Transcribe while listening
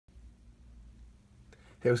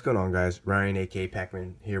Hey, what's going on, guys? Ryan, aka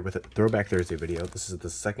Pac-Man, here with a Throwback Thursday video. This is the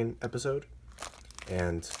second episode,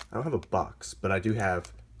 and I don't have a box, but I do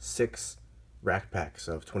have 6 rack packs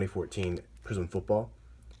of 2014 Prizm football.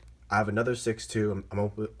 I have another 6 too.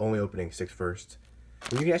 I'm only opening 6 first.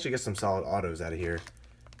 And you can actually get some solid autos out of here.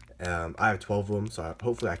 I have 12 of them, so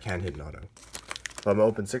hopefully I can hit an auto. But I'm going to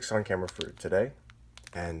open 6 on camera for today,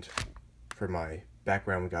 and for my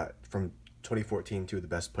background, we got from 2014 two of the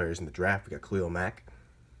best players in the draft. We got Khalil Mack,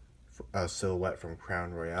 a silhouette from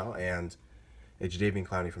Crown Royale, and a Jadeveon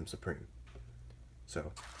Clowney from Supreme. So,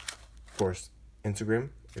 of course, Instagram,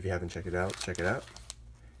 if you haven't checked it out, check it out.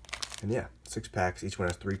 And yeah, 6 packs. Each one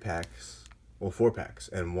has 3 packs. Well, 4 packs.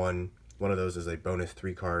 And one of those is a bonus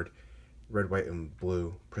 3-card red, white, and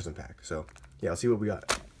blue Prizm pack. So, yeah, let's see what we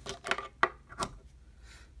got.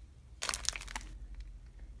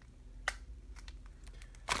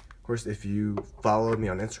 Of course, if you follow me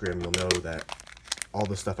on Instagram, you'll know that all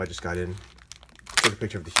the stuff I just got in. Took a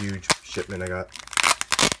picture of the huge shipment I got.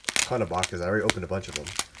 A ton of boxes. I already opened a bunch of them.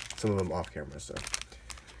 Some of them off camera, so.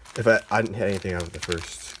 If I didn't hit anything out of the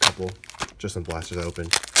first couple, just some blasters I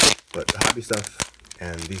opened. But the hobby stuff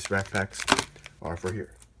and these rack packs are for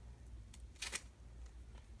here.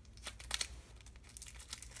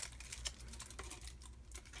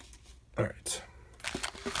 Alright.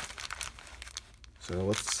 So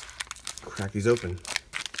let's crack these open.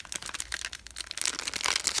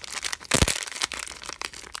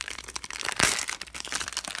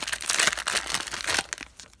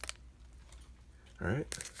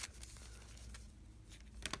 Alright.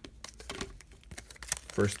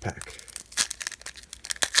 First pack.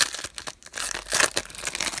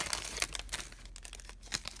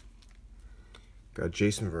 Got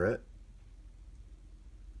Jason Verrett.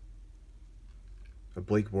 A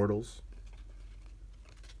Blake Bortles.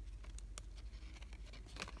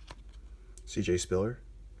 CJ Spiller.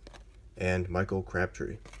 And Michael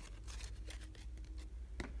Crabtree.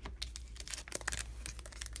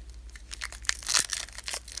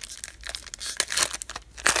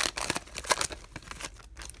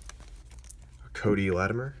 Cody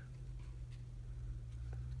Latimer,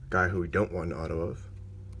 a guy who we don't want an auto of.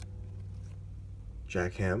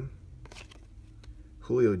 Jack Ham,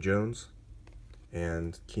 Julio Jones,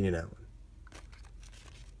 and Keenan Allen.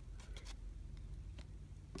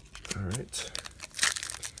 All right.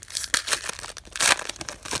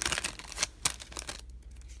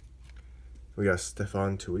 We got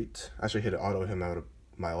Stephon Tuitt. I actually hit an auto him out of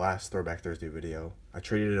my last Throwback Thursday video. I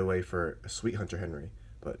traded it away for a sweet Hunter Henry,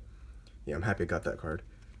 but yeah, I'm happy I got that card.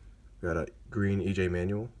 We got a green EJ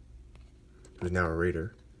Manuel, who's now a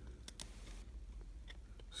Raider.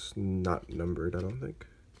 It's not numbered, I don't think.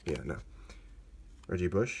 Yeah, no. Reggie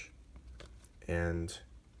Bush and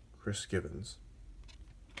Chris Givens.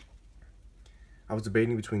 I was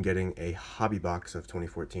debating between getting a hobby box of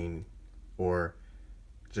 2014 or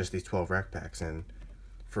just these 12 rack packs, and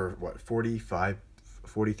for what, 45,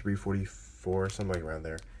 43, 44, something around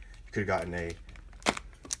there, you could have gotten a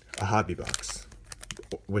hobby box,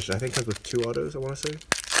 which I think comes with 2 autos, I want to say.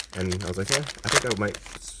 And I was like, yeah, I think I might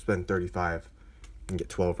spend 35 and get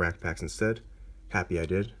 12 rack packs instead. Happy I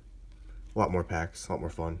did. A lot more packs, a lot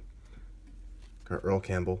more fun. Got Earl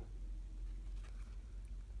Campbell,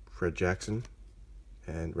 Fred Jackson,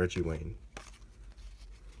 and Reggie Wayne.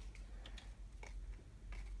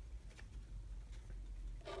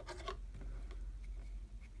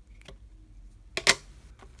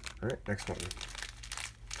 Alright, next one.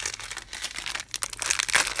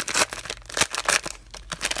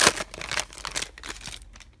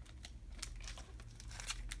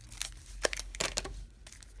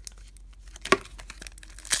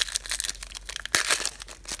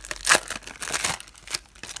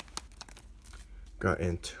 Got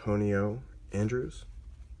Antonio Andrews,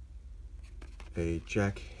 a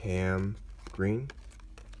Jack Ham green,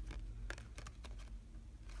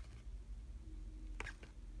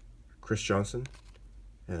 Chris Johnson,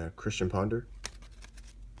 and a Christian Ponder.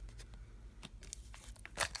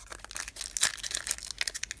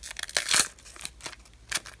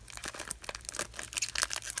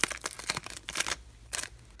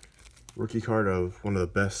 Rookie card of one of the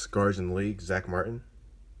best guards in the league, Zach Martin.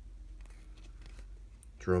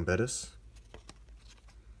 Jerome Bettis,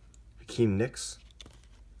 Hakeem Nicks,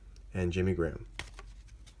 and Jimmy Graham.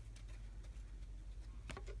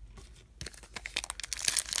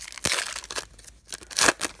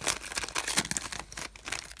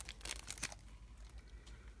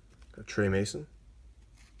 Got Trey Mason.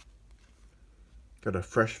 Got a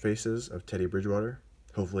fresh faces of Teddy Bridgewater.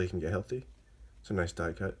 Hopefully he can get healthy. It's a nice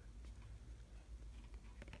die cut.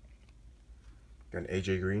 Got an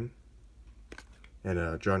AJ Green,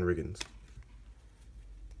 and John Riggins.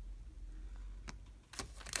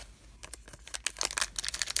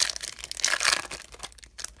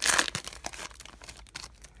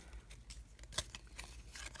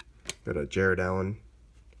 Got a Jared Allen.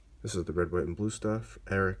 This is the red, white, and blue stuff.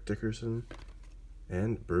 Eric Dickerson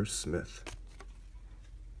and Bruce Smith.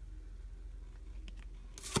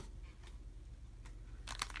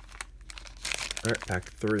 Alright, pack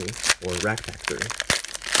 3, or rack pack 3.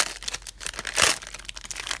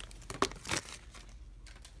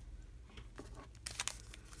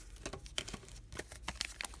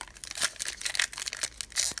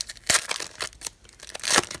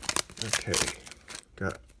 Okay,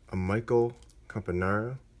 got a Michael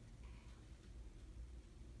Campanaro.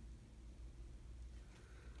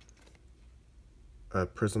 A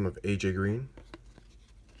Prizm of AJ Green.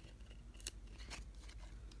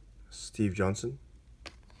 Steve Johnson.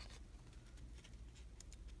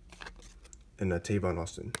 And Tavon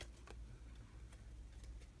Austin.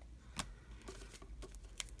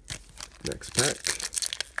 Next pack.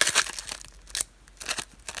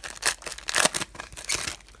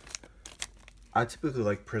 I typically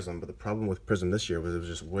like Prizm, but the problem with Prizm this year was it was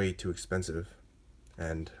just way too expensive.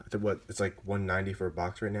 And I think it's like $190 for a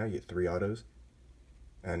box right now. You get 3 autos.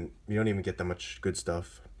 And you don't even get that much good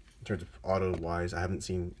stuff in terms of auto-wise. I haven't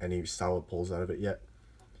seen any solid pulls out of it yet.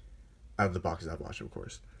 Out of the boxes I've watched, of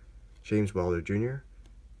course. James Wilder Jr.,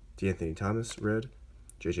 D'Anthony Thomas, red,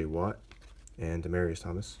 J.J. Watt, and Demarius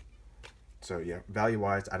Thomas. So yeah,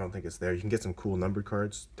 value-wise, I don't think it's there. You can get some cool numbered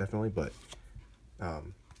cards, definitely, but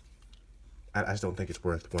I just don't think it's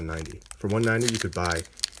worth $190. For $190, you could buy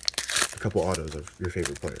a couple autos of your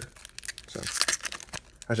favorite player. So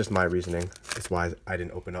that's just my reasoning. That's why I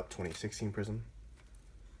didn't open up 2016 Prizm.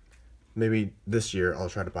 Maybe this year I'll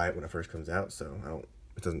try to buy it when it first comes out, so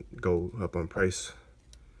it doesn't go up on price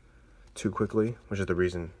too quickly, which is the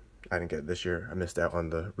reason I didn't get it this year. I missed out on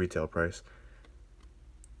the retail price.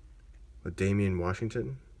 With Damian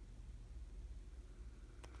Washington,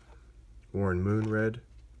 Warren Moon red,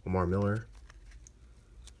 Lamar Miller,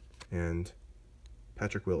 and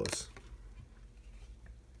Patrick Willis.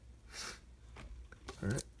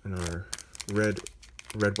 Alright, and our red,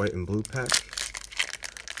 white, and blue pack.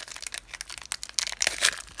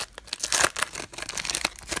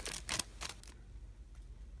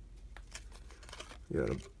 You got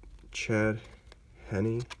a Chad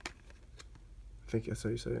Henne, I think that's how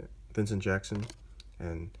you say it, Vincent Jackson,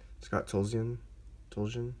 and Scott Tolzien.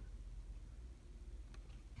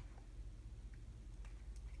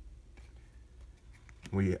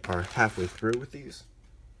 We are halfway through with these.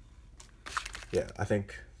 Yeah, I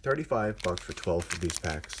think $35 for 12 for these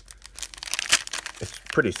packs. It's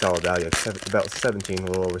pretty solid value. It's about 17, a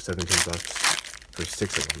little over $17 for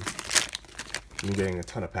 6 of them. You're getting a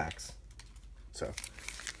ton of packs. So,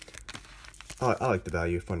 I like the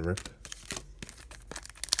value. Fun rip.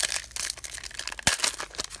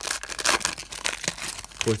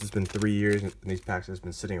 Of course, it's been 3 years and these packs have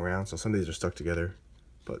been sitting around, so some of these are stuck together,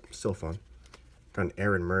 but still fun. Got an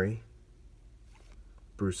Aaron Murray,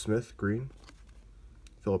 Bruce Smith, green,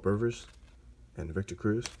 Phillip Rivers, and Victor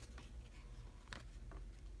Cruz.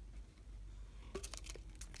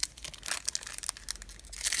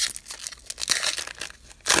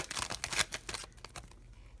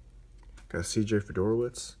 Got CJ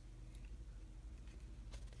Fedorowicz,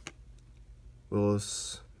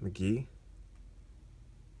 Willis McGee,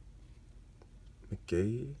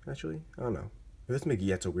 actually? I don't know. If it's McGee,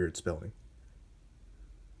 that's a weird spelling.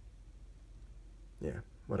 Yeah,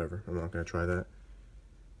 whatever. I'm not going to try that.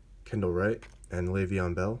 Kendall Wright and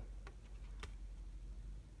Le'Veon Bell.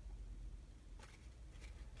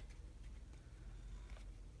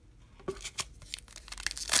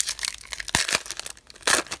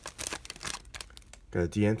 Got a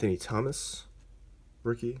D'Anthony Thomas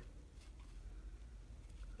rookie.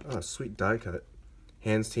 Oh, sweet die cut.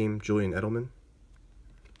 Hands team, Julian Edelman.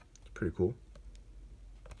 Pretty cool.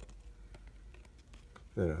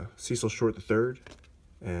 Then Cecil Short III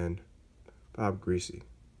and Bob Greasy.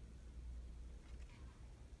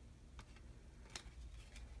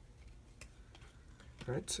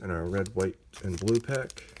 Alright, and our red, white, and blue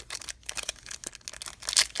pack.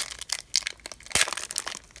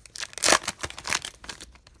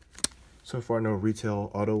 So far, no retail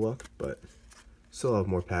auto luck, but still have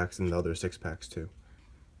more packs than the other 6 packs too.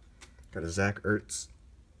 Got a Zach Ertz,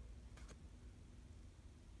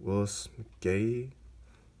 Willis McGay,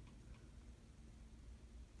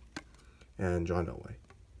 and John Elway.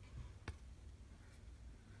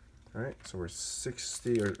 Alright, so we're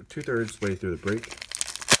 60 or 2/3 way through the break.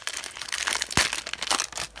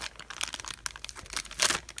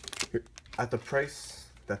 at the price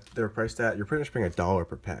that they're priced at, you're pretty much paying $1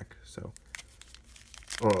 per pack, so,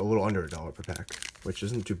 or a little under $1 per pack, which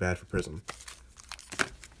isn't too bad for Prizm.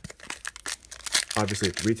 Obviously,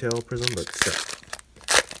 it's retail Prizm, but still.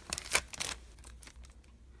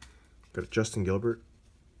 Got a Justin Gilbert.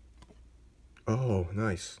 Oh,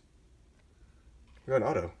 nice. We got an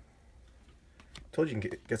auto. Told you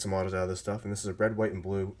can get some autos out of this stuff, and this is a red, white, and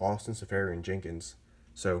blue Austin, Safari, and Jenkins.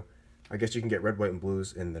 So, I guess you can get red, white, and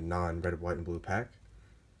blues in the non-red, white, and blue pack.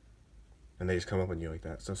 And they just come up on you like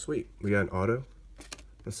that. So, sweet. We got an auto.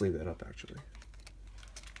 Let's leave that up, actually.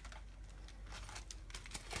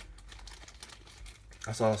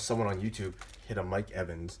 I saw someone on YouTube hit a Mike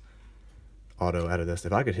Evans auto out of this.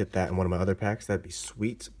 If I could hit that in one of my other packs, that'd be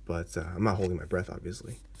sweet. But I'm not holding my breath,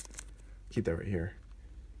 obviously. Keep that right here.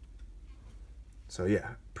 So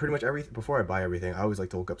yeah, pretty much everything. Before I buy everything, I always like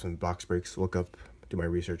to look up some box breaks, do my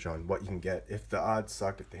research on what you can get. If the odds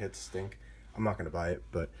suck, if the hits stink, I'm not going to buy it.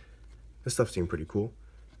 But this stuff seemed pretty cool.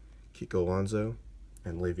 Kiko Alonso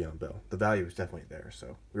and Le'Veon Bell. The value is definitely there.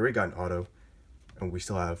 So we already got an auto. And we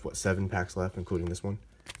still have, what, 7 packs left, including this one.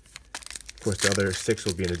 Of course, the other 6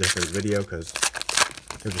 will be in a different video because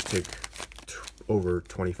it'll just take over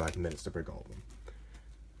 25 minutes to break all of them.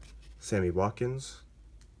 Sammy Watkins,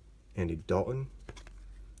 Andy Dalton,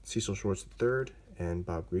 Cecil Shorts III, and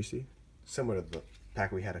Bob Greasy. Similar to the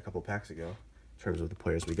pack we had a couple packs ago in terms of the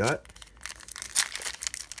players we got.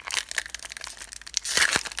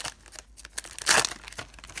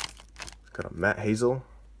 Got a Matt Hazel.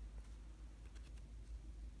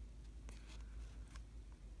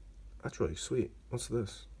 That's really sweet. What's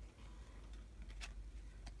this?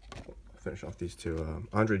 I'll finish off these two.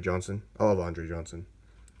 Andre Johnson. I love Andre Johnson.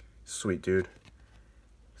 Sweet dude.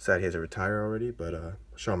 Sad he has to retire already, but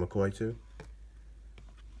Sean McCoy too.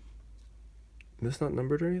 Is this not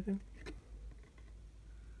numbered or anything?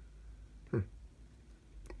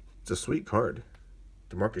 It's a sweet card.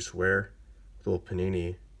 DeMarcus Ware with a little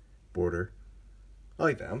Panini border. I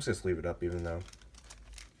like that. I'm just gonna leave it up even though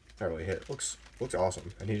not really hit. Looks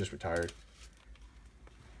awesome, and he just retired.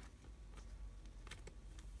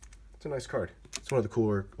 It's a nice card. It's one of the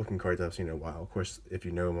cooler looking cards I've seen in a while. Of course, if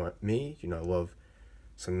you know me, you know I love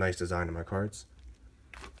some nice design in my cards.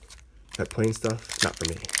 That plain stuff, not for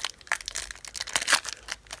me.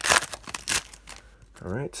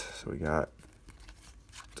 Alright, so we got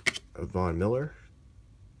Von Miller,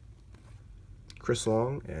 Chris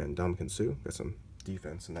Long, and Dominican Sue. Got some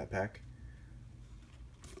defense in that pack.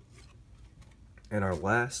 And our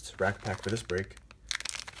last rack pack for this break.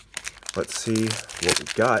 Let's see what we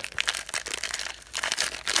got.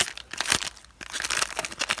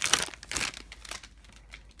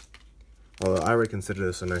 Although I already consider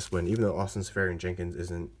this a nice win, even though Austin Safari and Jenkins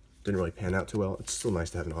didn't really pan out too well, it's still nice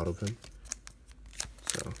to have an auto of him.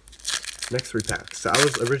 So, next 3 packs. So I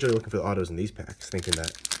was originally looking for the autos in these packs, thinking that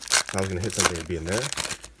if I was going to hit something, it'd be in there.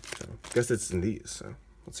 So, I guess it's in these. So,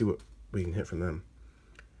 let's see what we can hit from them.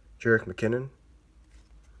 Jerick McKinnon,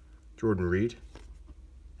 Jordan Reed,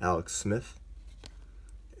 Alex Smith,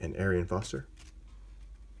 and Arian Foster.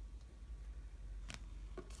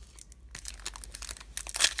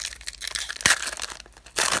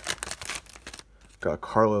 Got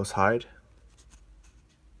Carlos Hyde.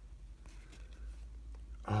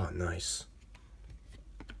 Oh, nice.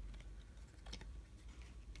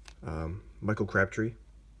 Michael Crabtree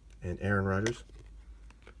and Aaron Rodgers.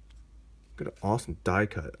 Got an awesome die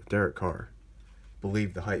cut of Derek Carr.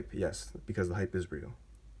 Believe the hype, yes, because the hype is real.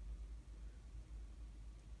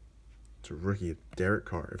 It's a rookie, Derek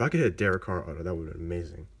Carr. If I could hit a Derek Carr auto, that would have been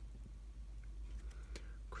amazing.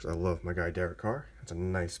 Of course, I love my guy Derek Carr. That's a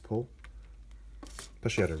nice pull,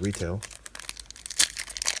 especially out of retail.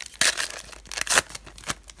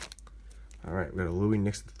 All right, we got a Louis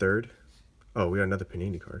Nix III. Oh, we got another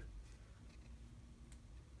Panini card.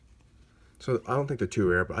 So I don't think they're too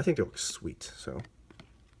rare, but I think they look sweet. So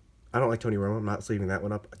I don't like Tony Romo. I'm not sleeving that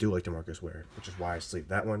one up. I do like DeMarcus Ware, which is why I sleeved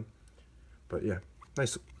that one. But yeah,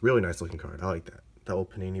 nice, really nice looking card. I like that. That little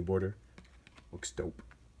Panini border looks dope.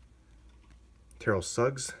 Terrell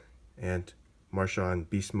Suggs and Marshawn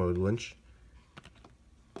Beast Mode Lynch.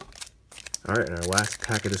 All right, and our last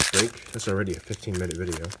pack of this break. That's already a 15-minute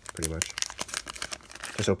video, pretty much.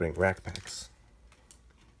 Just opening rack packs.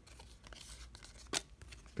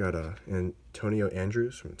 Got Antonio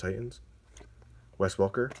Andrews from the Titans, Wes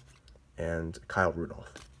Welker, and Kyle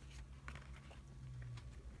Rudolph.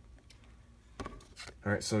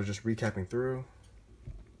 Alright, so just recapping through.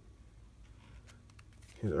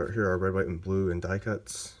 Here are red, white, and blue and die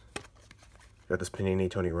cuts. Got this Panini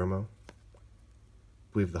Tony Romo.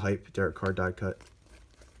 Believe the hype Derek Carr die cut.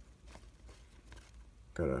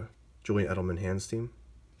 Got a Julian Edelman Hands Team.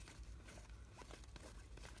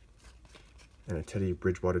 And a Teddy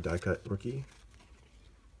Bridgewater die cut rookie.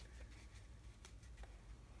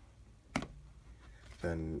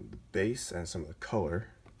 Then the base and some of the color.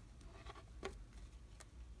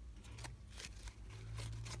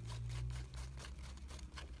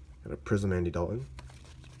 Got a Prizm Andy Dalton.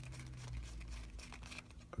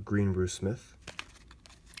 A green Bruce Smith.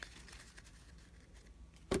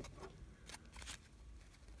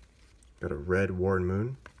 Got a red Warren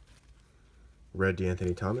Moon. Red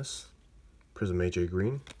DeAnthony Thomas. Prizm AJ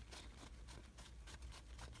Green.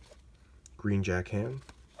 Green Jack Ham.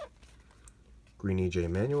 Green EJ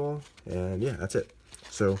Manuel. And yeah, that's it.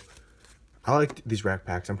 So I like these rack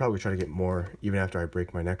packs. I'm probably trying to get more even after I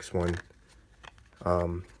break my next one.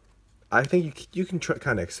 I think you can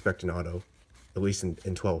kind of expect an auto, at least in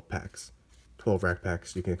 12 packs. 12 rack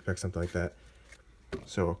packs, you can expect something like that.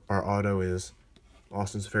 So our auto is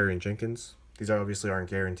Austin Safari and Jenkins. These obviously aren't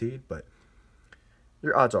guaranteed, but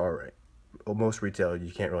your odds are alright. Well, most retail,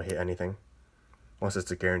 you can't really hit anything unless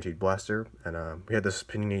it's a guaranteed blaster. And we had this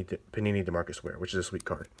Panini DeMarcus Ware, which is a sweet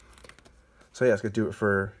card. So yeah, that's going to do it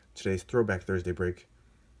for today's Throwback Thursday break.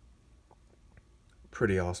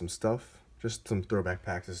 Pretty awesome stuff. Just some throwback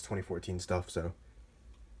packs. This is 2014 stuff, so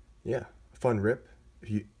yeah, fun rip.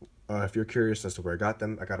 If you're curious as to where I got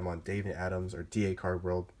them on Dave and Adams or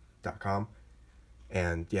dacardworld.com.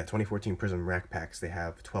 And yeah, 2014 Prizm rack packs. They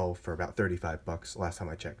have 12 for about $35 last time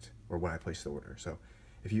I checked, or when I placed the order. So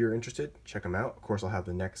if you're interested, check them out. Of course, I'll have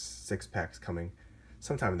the next 6 packs coming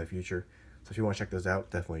sometime in the future. So if you want to check those out,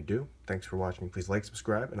 definitely do. Thanks for watching. Please like,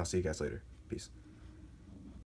 subscribe, and I'll see you guys later. Peace.